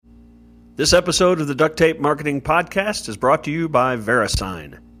This episode of the Duct Tape Marketing Podcast is brought to you by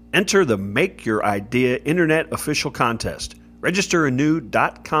VeriSign. Enter the Make Your Idea Internet Official Contest. Register a new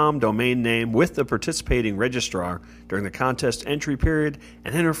 .com domain name with the participating registrar during the contest entry period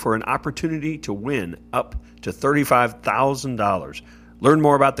and enter for an opportunity to win up to $35,000. Learn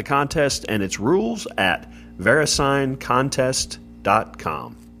more about the contest and its rules at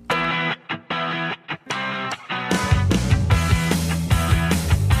VeriSignContest.com.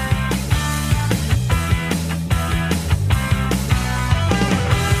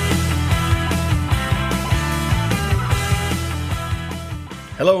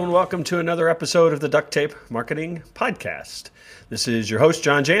 Hello and welcome to another episode of the Duct Tape Marketing Podcast. This is your host,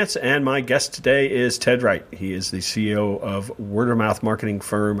 John Jantsch, and my guest today is Ted Wright. He is the CEO of word-of-mouth marketing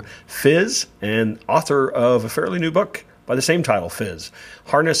firm Fizz and author of a fairly new book by the same title, Fizz,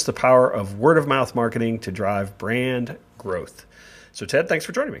 Harness the Power of Word-of-Mouth Marketing to Drive Brand Growth. So Ted, thanks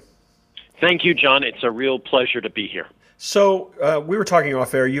for joining me. Thank you, John. It's a real pleasure to be here. So we were talking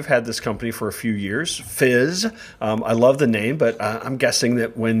off air. You've had this company for a few years, Fizz. I love the name, but I'm guessing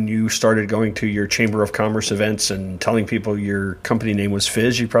that when you started going to your Chamber of Commerce events and telling people your company name was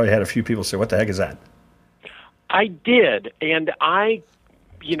Fizz, you probably had a few people say, "What the heck is that?" I did, and I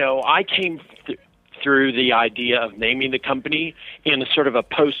came through the idea of naming the company in a sort of a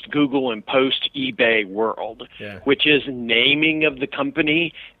post-Google and post-eBay world, which is naming of the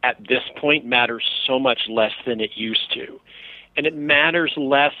company at this point matters so much less than it used to. And it matters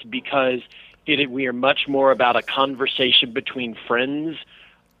less because we are much more about a conversation between friends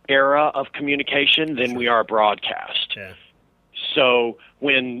era of communication than we are broadcast. Yeah. So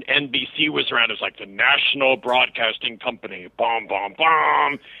when NBC was around, it was like the National Broadcasting Company, bomb, bomb,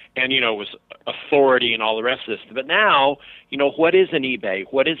 bomb, and, it was authority and all the rest of this. But now, what is an eBay?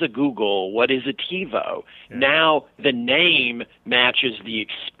 What is a Google? What is a TiVo? Yeah. Now the name matches the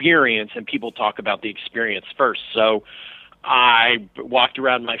experience, and people talk about the experience first. So I walked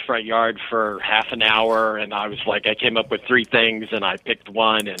around my front yard for half an hour, and I came up with three things, and I picked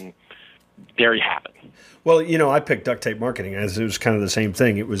one, and there you have it. Well, I picked duct tape marketing as it was kind of the same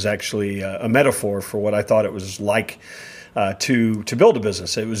thing. It was actually a metaphor for what I thought it was like to build a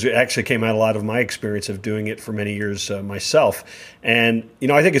business. It actually came out a lot of my experience of doing it for many years myself. And,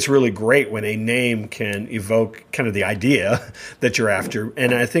 I think it's really great when a name can evoke kind of the idea that you're after.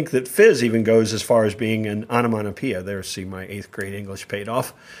 And I think that Fizz even goes as far as being an onomatopoeia. There, see, my 8th grade English paid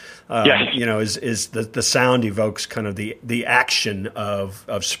off. Yes. Is the sound evokes kind of the action of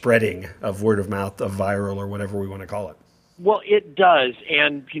spreading, of word of mouth, of viral, or whatever we want to call it. Well, it does.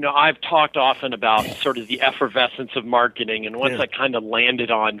 And, I've talked often about sort of the effervescence of marketing. And once I kind of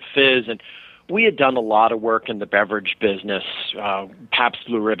landed on Fizz, and we had done a lot of work in the beverage business. Pabst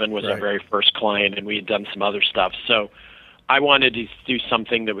Blue Ribbon was our very first client, and we had done some other stuff. So I wanted to do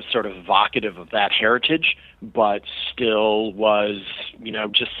something that was sort of evocative of that heritage, but still was,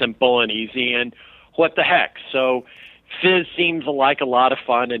 just simple and easy and what the heck. So Fizz seems like a lot of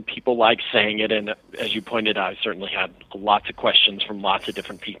fun, and people like saying it. And as you pointed out, I certainly had lots of questions from lots of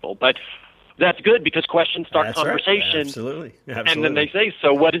different people. But that's good because questions start conversation. Right. Absolutely. And then they say,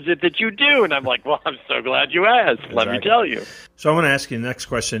 "So what is it that you do?" And I'm like, "Well, I'm so glad you asked. Let me tell you." So I want to ask you the next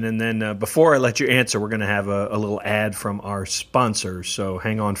question. And then before I let you answer, we're going to have a little ad from our sponsor. So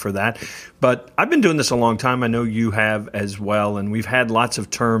hang on for that. But I've been doing this a long time. I know you have as well. And we've had lots of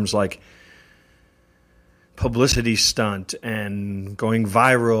terms like publicity stunt and going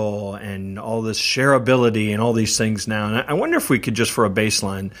viral and all this shareability and all these things now. And I wonder if we could just for a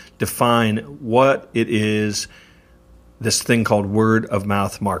baseline define what it is, this thing called word of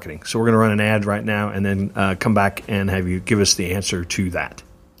mouth marketing. So we're going to run an ad right now and then come back and have you give us the answer to that.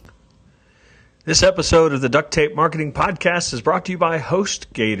 This episode of the Duct Tape Marketing Podcast is brought to you by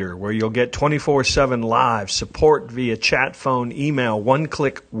HostGator, where you'll get 24/7 live support via chat, phone, email,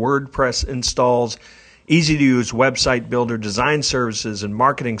 one-click WordPress installs, easy-to-use website builder, design services, and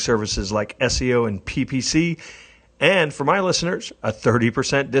marketing services like SEO and PPC. And for my listeners, a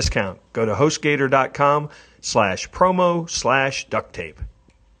 30% discount. Go to HostGator.com/promo/duct tape.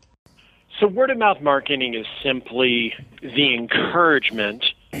 So word-of-mouth marketing is simply the encouragement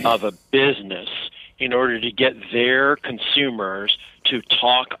of a business in order to get their consumers to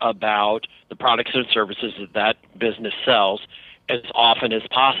talk about the products and services that business sells as often as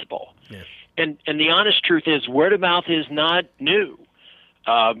possible. Yeah. And the honest truth is word of mouth is not new.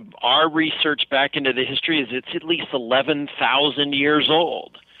 Our research back into the history is it's at least 11,000 years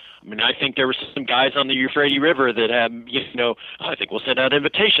old. I mean, I think there were some guys on the Euphrates River that had, I think we'll send out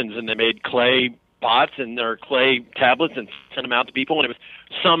invitations, and they made clay pots and their clay tablets and sent them out to people, and it was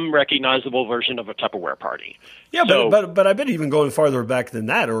some recognizable version of a Tupperware party. Yeah, So, but I bet even going farther back than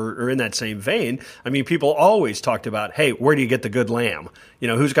that, or in that same vein, I mean, people always talked about, hey, where do you get the good lamb?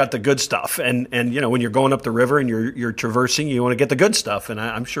 Who's got the good stuff? And when you're going up the river and you're traversing, you want to get the good stuff. And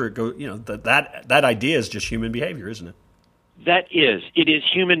I'm sure that idea is just human behavior, isn't it? It is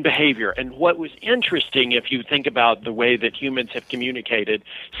human behavior. And what was interesting, if you think about the way that humans have communicated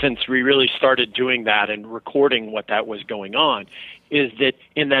since we really started doing that and recording what that was going on, is that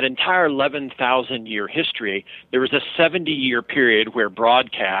in that entire 11,000-year history, there was a 70-year period where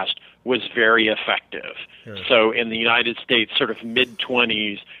broadcast was very effective. Sure. So in the United States, sort of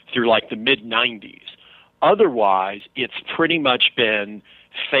mid-20s through like the mid-90s. Otherwise, it's pretty much been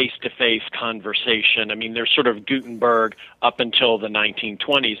face-to-face conversation. I mean, there's sort of Gutenberg up until the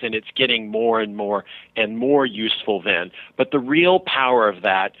 1920s, and it's getting more and more and more useful then. But the real power of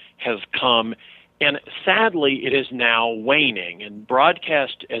that has come, and sadly, it is now waning. And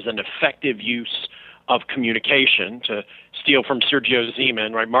broadcast as an effective use of communication, to steal from Sergio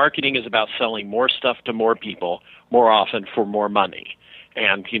Zeman, right? Marketing is about selling more stuff to more people more often for more money.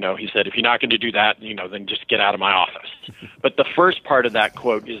 And, he said, if you're not going to do that, then just get out of my office. But the first part of that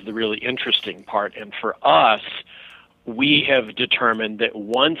quote is the really interesting part. And for us, we have determined that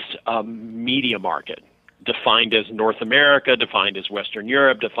once a media market, defined as North America, defined as Western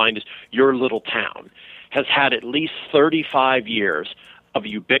Europe, defined as your little town, has had at least 35 years of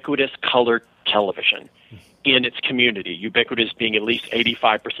ubiquitous color television in its community, ubiquitous being at least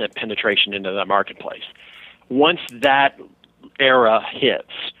 85% penetration into the marketplace. Once that era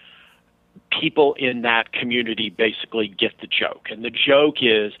hits, people in that community basically get the joke. And the joke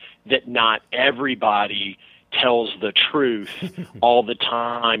is that not everybody tells the truth all the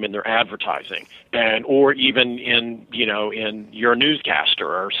time in their advertising, and or even in your newscaster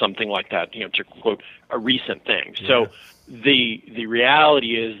or something like that, to quote a recent thing. Yeah. So the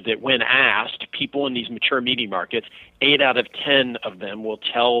reality is that when asked, people in these mature media markets, 8 out of 10 of them will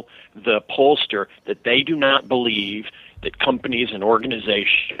tell the pollster that they do not believe that companies and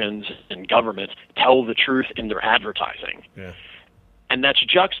organizations and governments tell the truth in their advertising. Yeah. And that's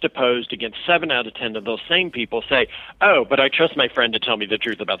juxtaposed against 7 out of 10 of those same people say, oh, but I trust my friend to tell me the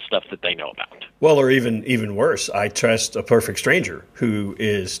truth about stuff that they know about. Well, or even worse, I trust a perfect stranger who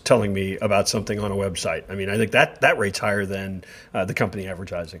is telling me about something on a website. I mean, I think that rate's higher than the company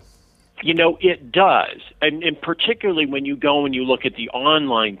advertising. It does. And particularly when you go and you look at the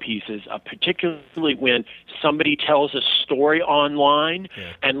online pieces, particularly when somebody tells a story online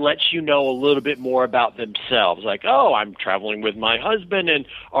and lets you know a little bit more about themselves. Like, oh, I'm traveling with my husband and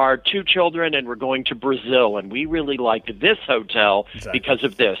our 2 children, and we're going to Brazil, and we really liked this hotel because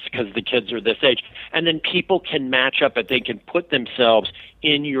of this, because the kids are this age. And then people can match up and they can put themselves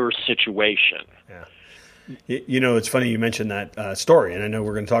in your situation. Yeah. It's funny you mentioned that story, and I know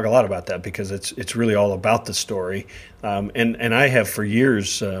we're going to talk a lot about that because it's really all about the story. And I have for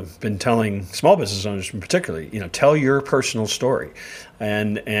years been telling small business owners, particularly, tell your personal story.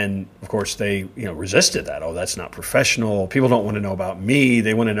 And of course they resisted that. Oh, that's not professional. People don't want to know about me.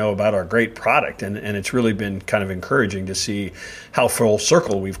 They want to know about our great product. And it's really been kind of encouraging to see how full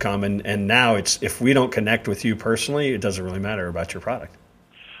circle we've come. And now if we don't connect with you personally, it doesn't really matter about your product.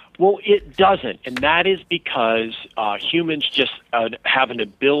 Well, it doesn't, and that is because humans just have an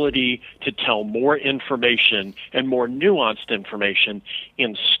ability to tell more information and more nuanced information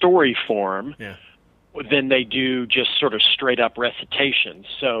in story form than they do just sort of straight-up recitation.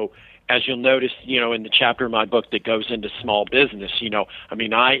 So as you'll notice, in the chapter of my book that goes into small business,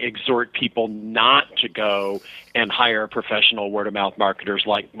 I exhort people not to go and hire professional word-of-mouth marketers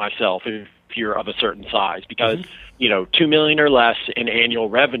like myself if you're of a certain size, because $2 million or less in annual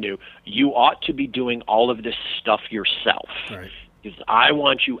revenue, you ought to be doing all of this stuff yourself. Right. Because I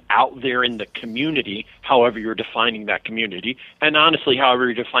want you out there in the community, however you're defining that community, and honestly, however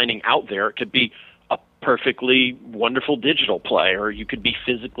you're defining out there, it could be a perfectly wonderful digital play, or you could be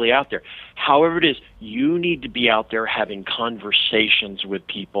physically out there. However it is, you need to be out there having conversations with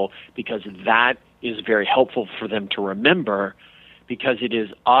people, because that is very helpful for them to remember, because it is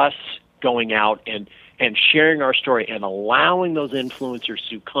us going out and sharing our story and allowing those influencers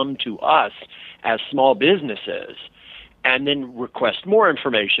to come to us as small businesses and then request more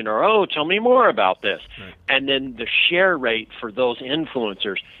information or, oh, tell me more about this. Right. And then the share rate for those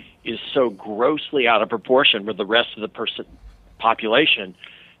influencers is so grossly out of proportion with the rest of the population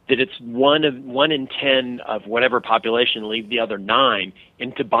that it's one in 10 of whatever population leave the other 9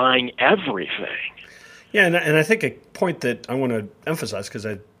 into buying everything. Yeah, and I think a point that I want to emphasize, because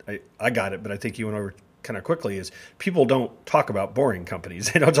I got it, but I think you want to kind of quickly is people don't talk about boring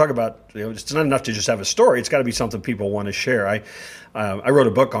companies. They don't talk about, it's not enough to just have a story. It's got to be something people want to share. I wrote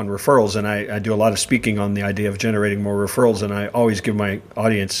a book on referrals, and I do a lot of speaking on the idea of generating more referrals, and I always give my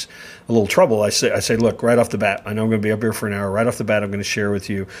audience a little trouble. I say, look, right off the bat, I know I'm going to be up here for an hour. Right off the bat, I'm going to share with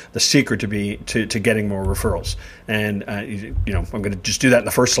you the secret to getting more referrals. And, I'm going to just do that in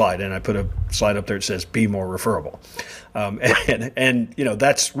the first slide, and I put a slide up there that says, be more referable. And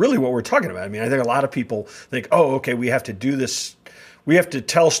that's really what we're talking about. I mean, I think a lot of people think, oh, okay, we have to do this. We have to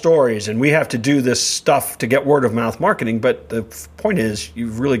tell stories and we have to do this stuff to get word of mouth marketing. But the point is,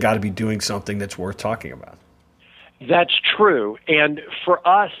 you've really got to be doing something that's worth talking about. That's true. And for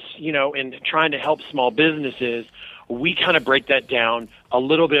us, in trying to help small businesses, we kind of break that down a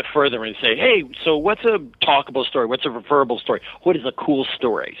little bit further and say, hey, so what's a talkable story? What's a referable story? What is a cool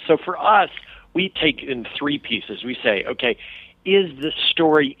story? So for us, we take in three pieces. We say, okay, is the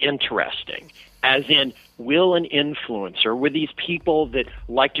story interesting? As in, will an influencer, with these people that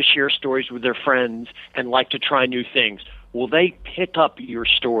like to share stories with their friends and like to try new things, will they pick up your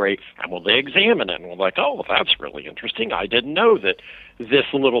story and will they examine it? And we're like, oh, well, that's really interesting. I didn't know that this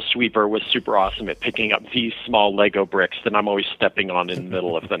little sweeper was super awesome at picking up these small Lego bricks that I'm always stepping on in the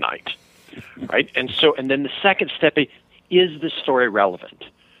middle of the night, right? And then the second step is the story relevant?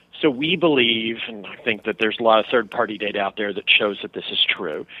 So we believe, and I think that there's a lot of third-party data out there that shows that this is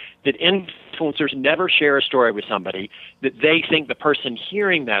true, that influencers never share a story with somebody that they think the person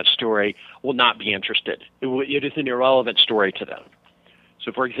hearing that story will not be interested. It is an irrelevant story to them.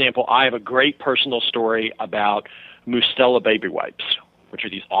 So, for example, I have a great personal story about Mustela baby wipes, which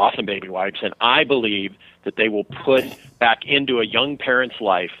are these awesome baby wipes, and I believe that they will put back into a young parent's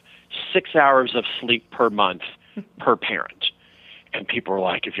life 6 hours of sleep per month per parent. And people are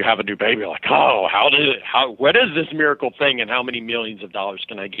like, if you have a new baby, like, oh, what is this miracle thing and how many millions of dollars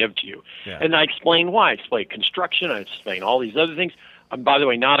can I give to you? Yeah. And I explain why. I explain construction. I explain all these other things. By the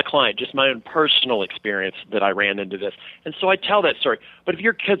way, not a client, just my own personal experience that I ran into this. And so I tell that story. But if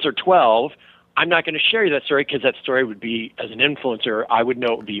your kids are 12, I'm not going to share you that story because that story would be, as an influencer, I would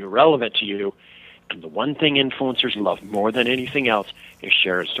know it would be irrelevant to you. And the one thing influencers love more than anything else is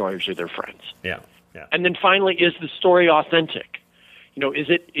sharing stories with their friends. Yeah. Yeah. And then finally, is the story authentic? Does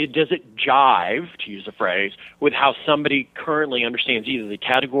it jive, to use a phrase, with how somebody currently understands either the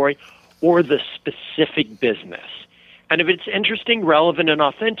category or the specific business? And if it's interesting, relevant, and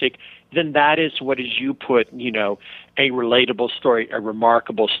authentic, then that is what is you put, a relatable story, a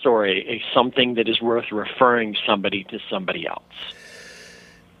remarkable story, something that is worth referring somebody to somebody else.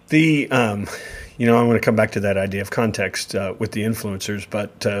 I want to come back to that idea of context with the influencers,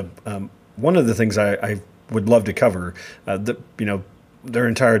 but one of the things I would love to cover, their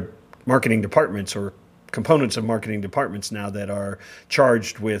entire marketing departments or components of marketing departments now that are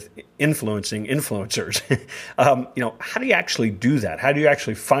charged with influencing influencers. How do you actually do that? How do you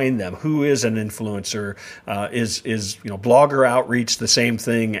actually find them? Who is an influencer? Is blogger outreach the same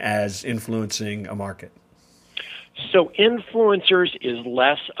thing as influencing a market? So influencers is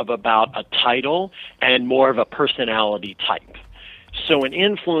less of about a title and more of a personality type. So an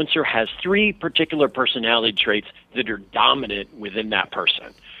influencer has three particular personality traits that are dominant within that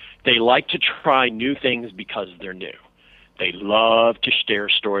person. They like to try new things because they're new. They love to share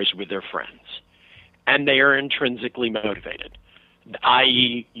stories with their friends. And they are intrinsically motivated,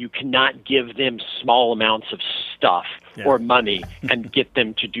 i.e., you cannot give them small amounts of stuff or money and get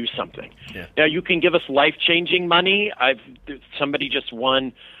them to do something. Yeah. Now, you can give us life-changing money. Somebody just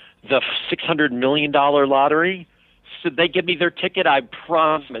won the $600 million lottery. So they give me their ticket, I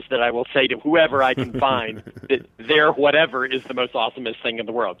promise that I will say to whoever I can find that their whatever is the most awesomest thing in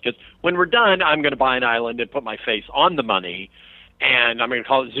the world. Because when we're done, I'm going to buy an island and put my face on the money, and I'm going to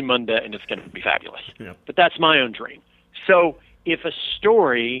call it Zamunda, and it's going to be fabulous. Yeah. But that's my own dream. So if a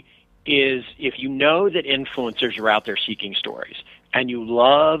story is, if you know that influencers are out there seeking stories, and they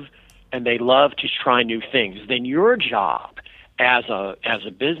love to try new things, then your job as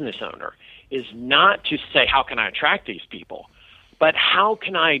a business owner is not to say, how can I attract these people, but how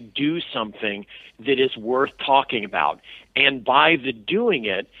can I do something that is worth talking about? And by the doing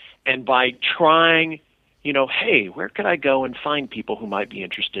it and by trying, hey, where could I go and find people who might be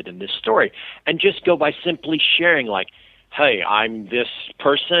interested in this story? And just go by simply sharing like, hey, I'm this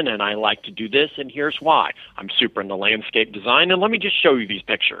person and I like to do this and here's why. I'm super into landscape design and let me just show you these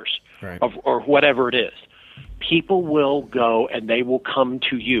pictures or whatever it is. People will go and they will come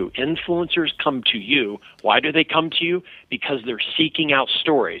to you. Influencers come to you. Why do they come to you? Because they're seeking out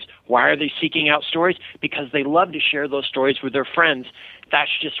stories. Why are they seeking out stories? Because they love to share those stories with their friends.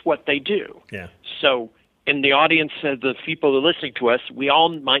 That's just what they do. Yeah. So in the audience, the people who are listening to us, we all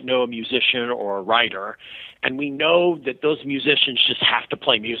might know a musician or a writer, and we know that those musicians just have to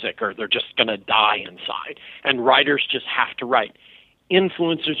play music or they're just going to die inside, and writers just have to write.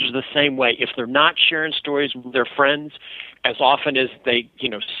 Influencers are the same way. If they're not sharing stories with their friends as often as they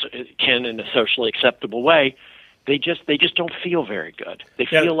can in a socially acceptable way, they just don't feel very good. They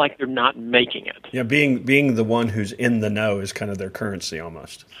feel like they're not making it. Yeah, being the one who's in the know is kind of their currency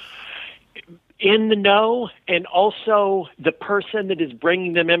almost. In the know, and also the person that is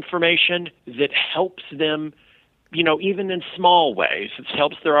bringing them information that helps them, even in small ways. It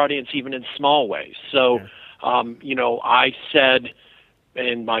helps their audience even in small ways. So, I said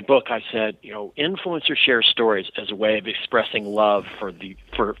in my book, influencers share stories as a way of expressing love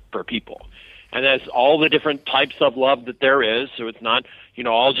for people. And that's all the different types of love that there is. So it's not,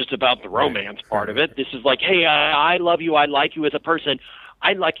 all just about the romance part of it. This is like, hey, I love you. I like you as a person.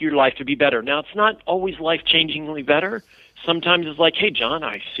 I'd like your life to be better. Now, it's not always life-changingly better. Sometimes it's like, hey, John,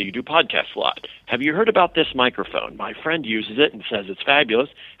 I see you do podcasts a lot. Have you heard about this microphone? My friend uses it and says it's fabulous,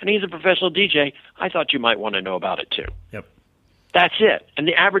 and he's a professional DJ. I thought you might want to know about it, too. Yep. That's it. And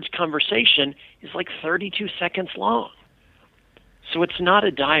the average conversation is like 32 seconds long. So it's not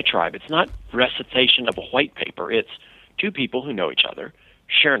a diatribe. It's not recitation of a white paper. It's two people who know each other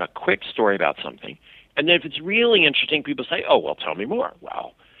sharing a quick story about something. And then if it's really interesting, people say, oh, well, tell me more.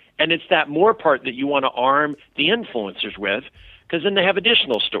 Wow. And it's that more part that you want to arm the influencers with, because then they have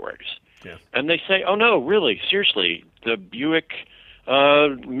additional stories. Yeah. And they say, oh, no, really, seriously, the Buick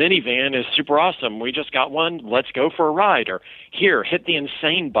minivan is super awesome. We just got one. Let's go for a ride. Or here, hit the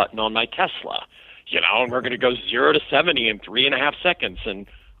insane button on my Tesla. And we're going to go 0 to 70 in 3.5 seconds. And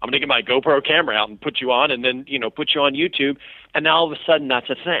I'm going to get my GoPro camera out and put you on, and then, put you on YouTube. And now all of a sudden that's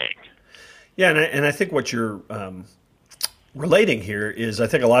a thing. Yeah, and I think what you're relating here is I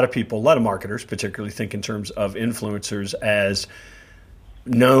think a lot of marketers particularly think in terms of influencers as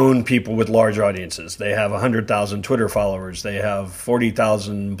known people with large audiences. They have 100,000 Twitter followers. They have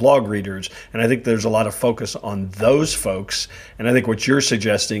 40,000 blog readers. And I think there's a lot of focus on those folks. And I think what you're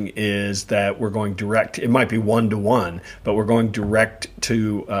suggesting is that we're going direct. It might be one-to-one, but we're going direct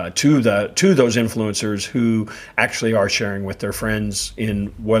to those influencers who actually are sharing with their friends in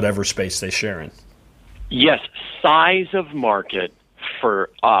whatever space they share in. Yes, size of market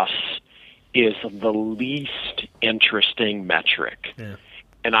for us is the least interesting metric. Yeah.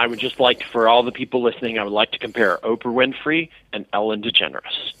 And I would just like, for all the people listening, I would like to compare Oprah Winfrey and Ellen DeGeneres.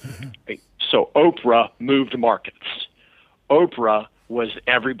 Right? So Oprah moved markets. Oprah was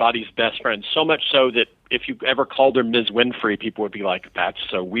everybody's best friend, so much so that if you ever called her Ms. Winfrey, people would be like, that's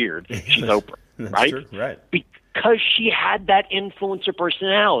so weird. She's Oprah, That's right? True. Right. Because she had that influencer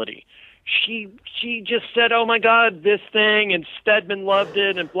personality. She just said, oh, my God, this thing, and Stedman loved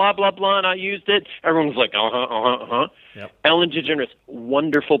it, and blah, blah, blah, and I used it. Everyone was like, uh-huh. Yep. Ellen DeGeneres,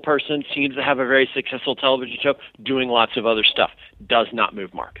 wonderful person, seems to have a very successful television show, doing lots of other stuff, does not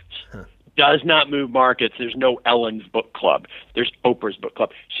move markets. Huh. Does not move markets. There's no Ellen's book club. There's Oprah's book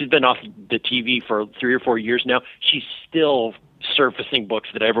club. She's been off the TV for 3 or 4 years now. She's still surfacing books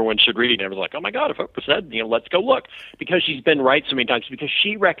that everyone should read. And everyone's like, oh my God, if Oprah said, let's go look. Because she's been right so many times, because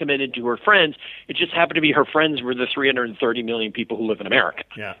she recommended to her friends. It just happened to be her friends were the 330 million people who live in America,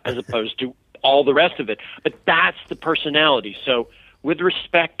 as opposed to all the rest of it. But that's the personality. So with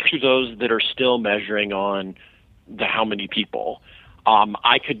respect to those that are still measuring on the how many people,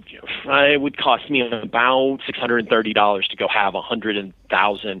 it would cost me about $630 to go have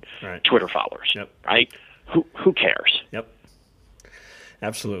 100,000 Twitter followers, right? Who cares? Yep.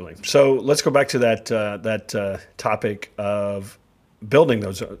 Absolutely. So let's go back to that topic of building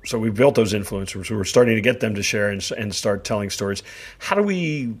those. So we built those influencers. We're starting to get them to share and start telling stories. How do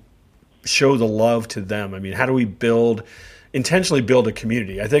we show the love to them? I mean, how do we intentionally build a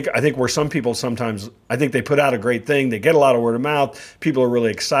community? I think where some people sometimes, I think they put out a great thing, they get a lot of word of mouth, people are really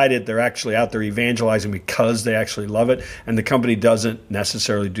excited, they're actually out there evangelizing because they actually love it, and the company doesn't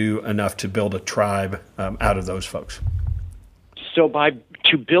necessarily do enough to build a tribe out of those folks. So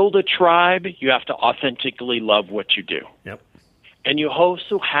to build a tribe, you have to authentically love what you do. Yep. And you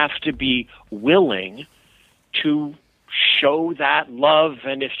also have to be willing to show that love.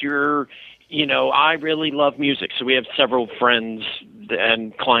 And if you're, I really love music. So we have several friends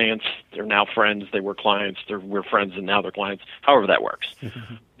and clients. They're now friends. They were clients. We're friends and now they're clients. However that works.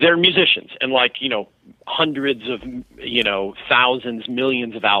 They're musicians and hundreds of, thousands,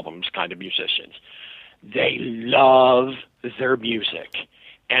 millions of albums kind of musicians. They love their music.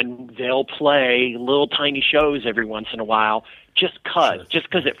 and they'll play little tiny shows every once in a while just because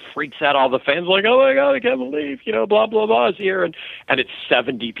it freaks out all the fans, like, oh my God, I can't believe, blah, blah, blah is here. And it's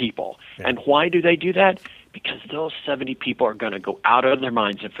 70 people. Yeah. And why do they do that? Because those 70 people are going to go out of their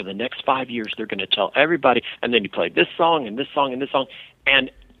minds, and for the next 5 years, they're going to tell everybody, and then you play this song and this song and this song.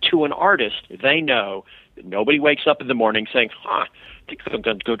 And to an artist, they know that nobody wakes up in the morning saying, I think I'm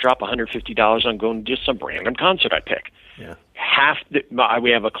going to go drop $150 on going to just some random concert I pick. Yeah.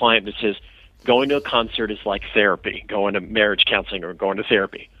 We have a client that says, going to a concert is like therapy, going to marriage counseling or going to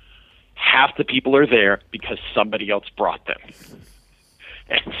therapy. Half the people are there because somebody else brought them.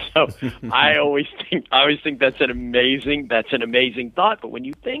 And so I always think that's an amazing thought. But when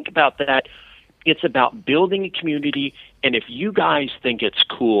you think about that, it's about building a community. And if you guys think it's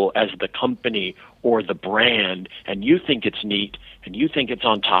cool as the company or the brand, and you think it's neat, and you think it's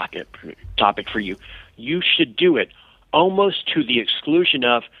on topic for you, you should do it, almost to the exclusion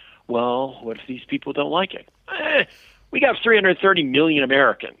of, well, what if these people don't like it? We got 330 million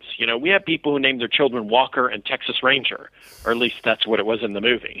Americans. We have people who name their children Walker and Texas Ranger, or at least that's what it was in the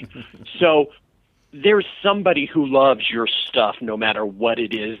movie. So there's somebody who loves your stuff no matter what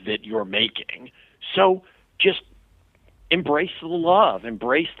it is that you're making. So just embrace the love,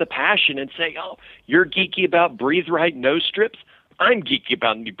 embrace the passion, and say, oh, you're geeky about Breathe Right nose strips? I'm geeky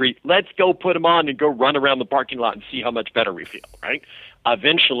about Breathe. Let's go put them on and go run around the parking lot and see how much better we feel, right?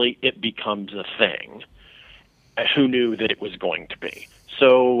 Eventually, it becomes a thing. Who knew that it was going to be?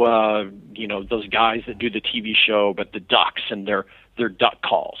 So, those guys that do the TV show, but the ducks and their duck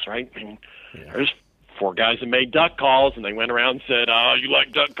calls, right? And there's 4 guys that made duck calls, and they went around and said, oh, you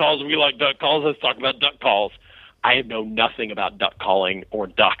like duck calls, we like duck calls, let's talk about duck calls. I know nothing about duck calling or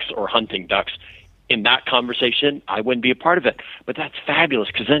ducks or hunting ducks. In that conversation, I wouldn't be a part of it. But that's fabulous,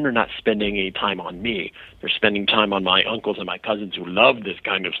 because then they're not spending any time on me. They're spending time on my uncles and my cousins who love this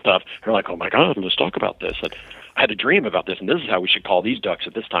kind of stuff. They're like, oh, my God, let's talk about this. And I had a dream about this, and this is how we should call these ducks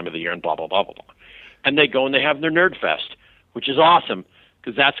at this time of the year, and blah, blah, blah, blah, blah. And they go and they have their Nerd Fest, which is awesome,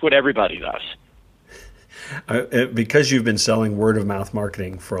 because that's what everybody does. Because you've been selling word-of-mouth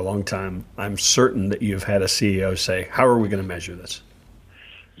marketing for a long time, I'm certain that you've had a CEO say, how are we going to measure this?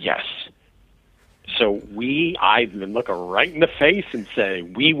 Yes. So I look her right in the face and say,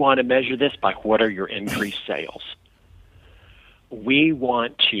 we want to measure this by what are your increased sales. We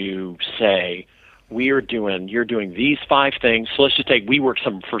want to say, you're doing these 5 things. So let's just take, we work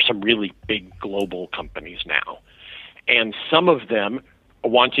for some really big global companies now. And some of them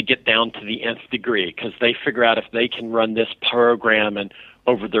want to get down to the nth degree because they figure out if they can run this program and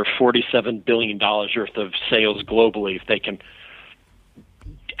over their $47 billion worth of sales globally, if they can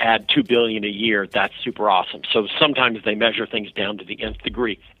add $2 billion a year, that's super awesome. So sometimes they measure things down to the nth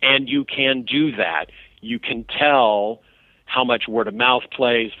degree, and you can do that. You can tell how much word of mouth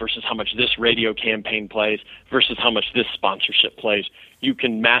plays versus how much this radio campaign plays versus how much this sponsorship plays. You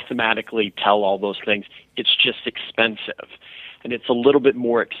can mathematically tell all those things. It's just expensive, and it's a little bit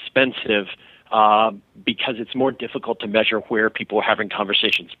more expensive because it's more difficult to measure where people are having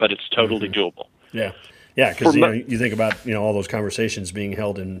conversations, but it's totally doable. Yeah. Yeah, because you think about all those conversations being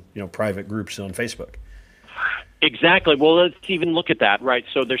held in private groups on Facebook. Exactly. Well, let's even look at that, right?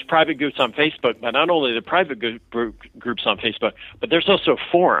 So there's private groups on Facebook, but not only the private groups on Facebook, but there's also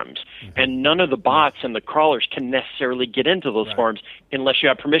forums, and none of the bots and the crawlers can necessarily get into those forums unless you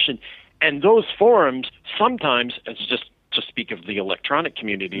have permission. And those forums sometimes, as just to speak of the electronic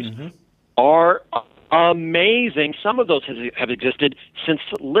communities, are amazing. Some of those have existed since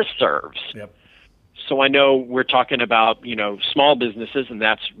listservs. Yep. So I know we're talking about, small businesses, and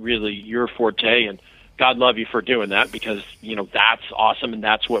that's really your forte, and God love you for doing that because, that's awesome, and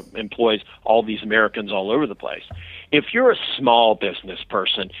that's what employs all these Americans all over the place. If you're a small business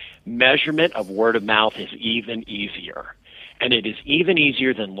person, measurement of word of mouth is even easier. And it is even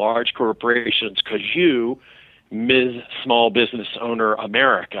easier than large corporations because you, Ms. Small Business Owner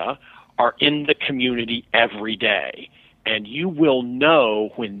America, are in the community every day. And you will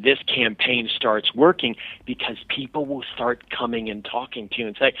know when this campaign starts working because people will start coming and talking to you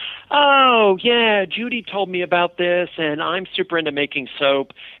and say, oh, yeah, Judy told me about this, and I'm super into making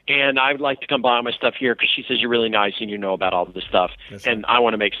soap, and I would like to come buy my stuff here because she says you're really nice and you know about all this stuff, and I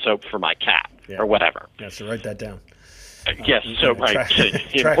want to make soap for my cat or whatever. Yeah, so write that down. Yes, soap, right.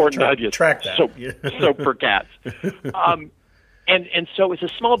 Important idea. Track that. Soap for cats. And so as a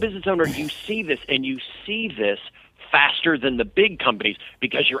small business owner, you see this, and you see this faster than the big companies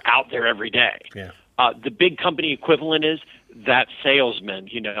because you're out there every day. Yeah. The big company equivalent is that salesman,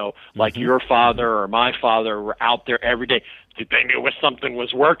 like your father or my father were out there every day. They knew if something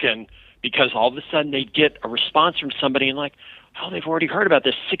was working because all of a sudden they'd get a response from somebody and like, Oh, they've already heard about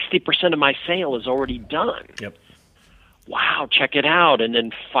this. 60% of my sale is already done. Yep. Wow, check it out. And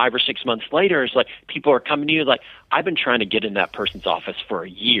then 5 or 6 months later, it's like people are coming to you like, I've been trying to get in that person's office for a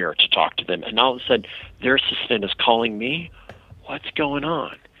year to talk to them. And all of a sudden, their assistant is calling me. What's going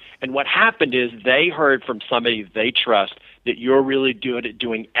on? And what happened is they heard from somebody they trust that you're really good at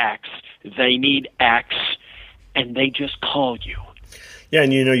doing X. They need X, and they just call you. Yeah,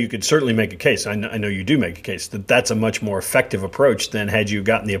 and you could certainly make a case. I know you do make a case that that's a much more effective approach than had you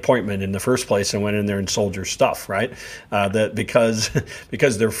gotten the appointment in the first place and went in there and sold your stuff, right? That because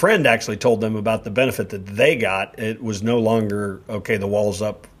their friend actually told them about the benefit that they got, it was no longer okay. The wall's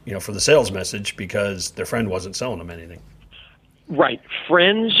up, for the sales message because their friend wasn't selling them anything. Right.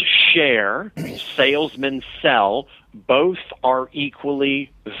 Friends share, salesmen sell. Both are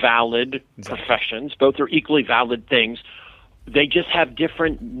equally valid professions. Both are equally valid things. They just have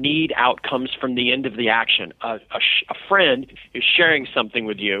different need outcomes from the end of the action. A friend is sharing something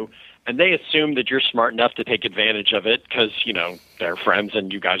with you, and they assume that you're smart enough to take advantage of it because, they're friends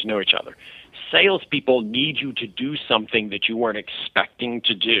and you guys know each other. Salespeople need you to do something that you weren't expecting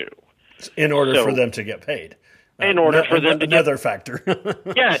to do. In order for them to get paid. In order for them to another factor.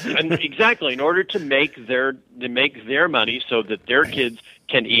 Yes, and exactly. In order to make their money so that their kids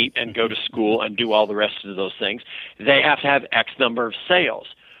can eat and go to school and do all the rest of those things, they have to have X number of sales.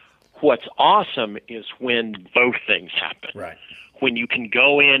 What's awesome is when both things happen. Right. When you can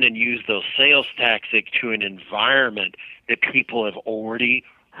go in and use those sales tactics to an environment that people have already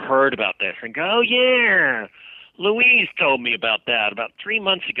heard about this and go, oh, yeah, Louise told me about that about 3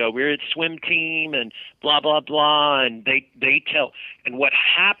 months ago. We were at swim team and blah, blah, blah, and they tell. And what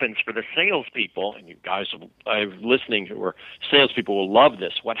happens for the salespeople, and you guys listening who are salespeople will love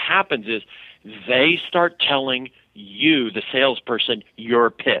this, what happens is they start telling you, the salesperson,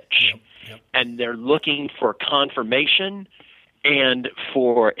 your pitch. Yep. And they're looking for confirmation and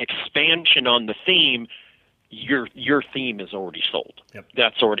for expansion on the theme. Your theme is already sold. Yep.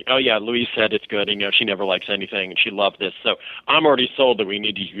 That's already, oh yeah, Louise said it's good, and she never likes anything, and she loved this. So I'm already sold that we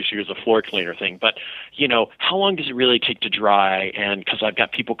need to use a floor cleaner thing. But, how long does it really take to dry? And because I've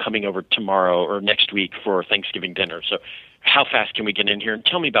got people coming over tomorrow or next week for Thanksgiving dinner. So how fast can we get in here? And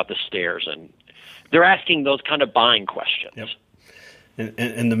tell me about the stairs. And they're asking those kind of buying questions. Yep.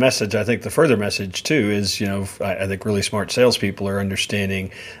 And the message, I think the further message too is, I think really smart salespeople are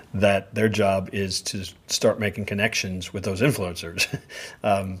understanding that their job is to start making connections with those influencers,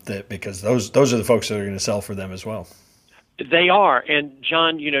 because those are the folks that are going to sell for them as well. They are. And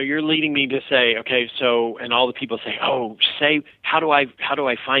John, you're leading me to say, okay, so, and all the people say, how do I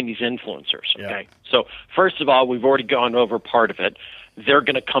find these influencers? Okay. Yeah. So first of all, we've already gone over part of it. They're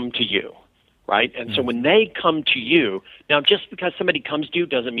going to come to you. Right? And so when they come to you, now just because somebody comes to you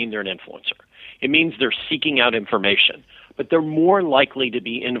doesn't mean they're an influencer. It means they're seeking out information. But they're more likely to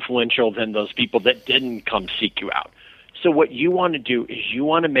be influential than those people that didn't come seek you out. So what you want to do is you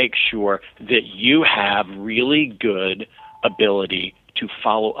want to make sure that you have really good ability to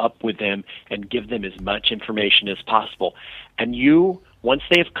follow up with them and give them as much information as possible. And you, once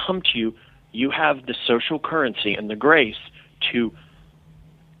they have come to you, you have the social currency and the grace to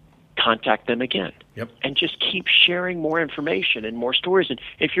contact them again. Yep. And just keep sharing more information and more stories. And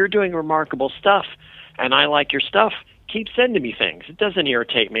if you're doing remarkable stuff and I like your stuff, keep sending me things. It doesn't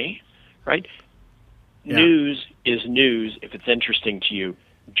irritate me, right? Yeah. News is news if it's interesting to you.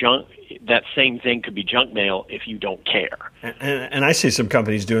 Junk, that same thing could be junk mail if you don't care. And I see some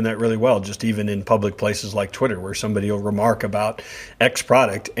companies doing that really well, just even in public places like Twitter, where somebody will remark about X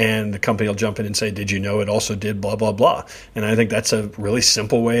product and the company will jump in and say, did you know it also did blah, blah, blah. And I think that's a really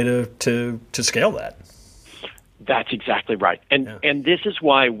simple way to scale that. That's exactly right. And this is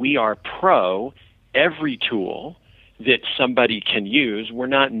why we are pro every tool that somebody can use. We're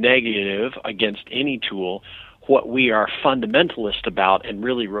not negative against any tool. What we are fundamentalist about and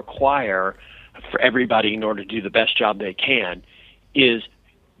really require for everybody in order to do the best job they can is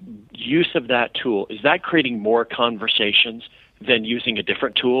use of that tool. Is that creating more conversations than using a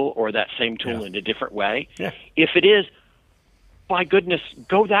different tool or that same tool in a different way? Yeah. If it is, by goodness,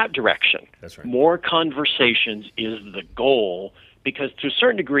 go that direction. That's right. More conversations is the goal, because to a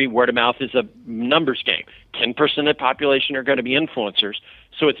certain degree, word of mouth is a numbers game. 10% of the population are going to be influencers,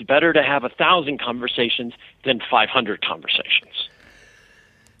 so it's better to have 1,000 conversations than 500 conversations.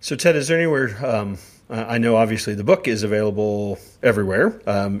 So, Ted, is there anywhere, I know obviously the book is available everywhere.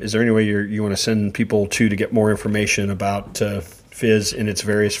 Is there any way you want to send people to get more information about Fizz in its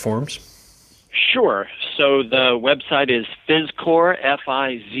various forms? Sure. So the website is FizzCorp,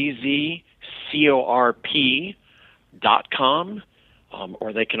 FizzCorp.com.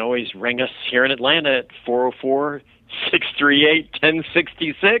 Or they can always ring us here in Atlanta at 404-686-8255.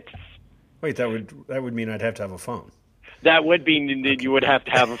 638-1066. Wait, that would mean I'd have to have a phone. That would mean that you would have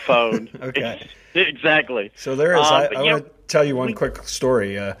to have a phone. Okay. Exactly. So there is. I want to tell you one quick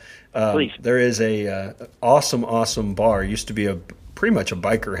story. Please. There is a awesome bar. It used to be pretty much a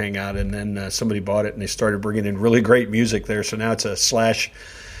biker hangout, and then somebody bought it and they started bringing in really great music there. So now it's a /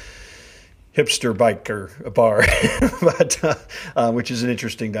 hipster biker bar, but which is an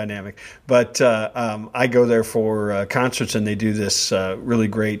interesting dynamic. But I go there for concerts, and they do this really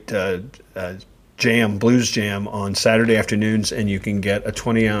great blues jam on Saturday afternoons, and you can get a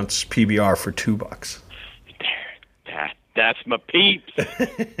 20-ounce PBR for $2. That's my peeps.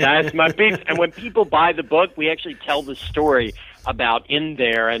 That's my peeps. And when people buy the book, we actually tell the story about in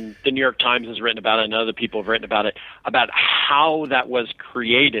there, and the New York Times has written about it, and other people have written about it, about how that was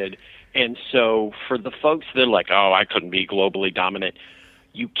created. And so for the folks that are like, oh, I couldn't be globally dominant,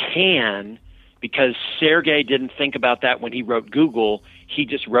 you can, because Sergey didn't think about that when he wrote Google. He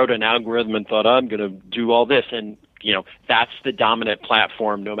just wrote an algorithm and thought, I'm going to do all this. And, that's the dominant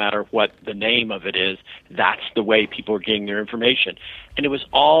platform, no matter what the name of it is. That's the way people are getting their information. And it was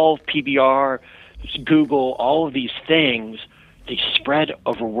all PBR, Google, all of these things. They spread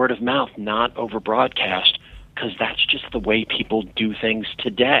over word of mouth, not over broadcast, because that's just the way people do things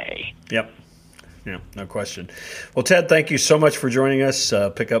today. Yep. Yeah, no question. Well, Ted, thank you so much for joining us.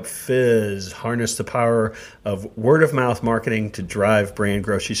 Pick up Fizz, harness the power of word-of-mouth marketing to drive brand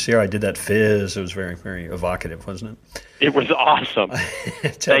growth. You see how I did that Fizz? It was very, very evocative, wasn't it? It was awesome.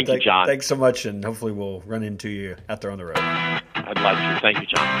 Ted, thank you, John. Thanks so much, and hopefully we'll run into you out there on the road. I'd like to. Thank you,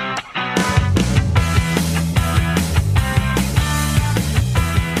 John.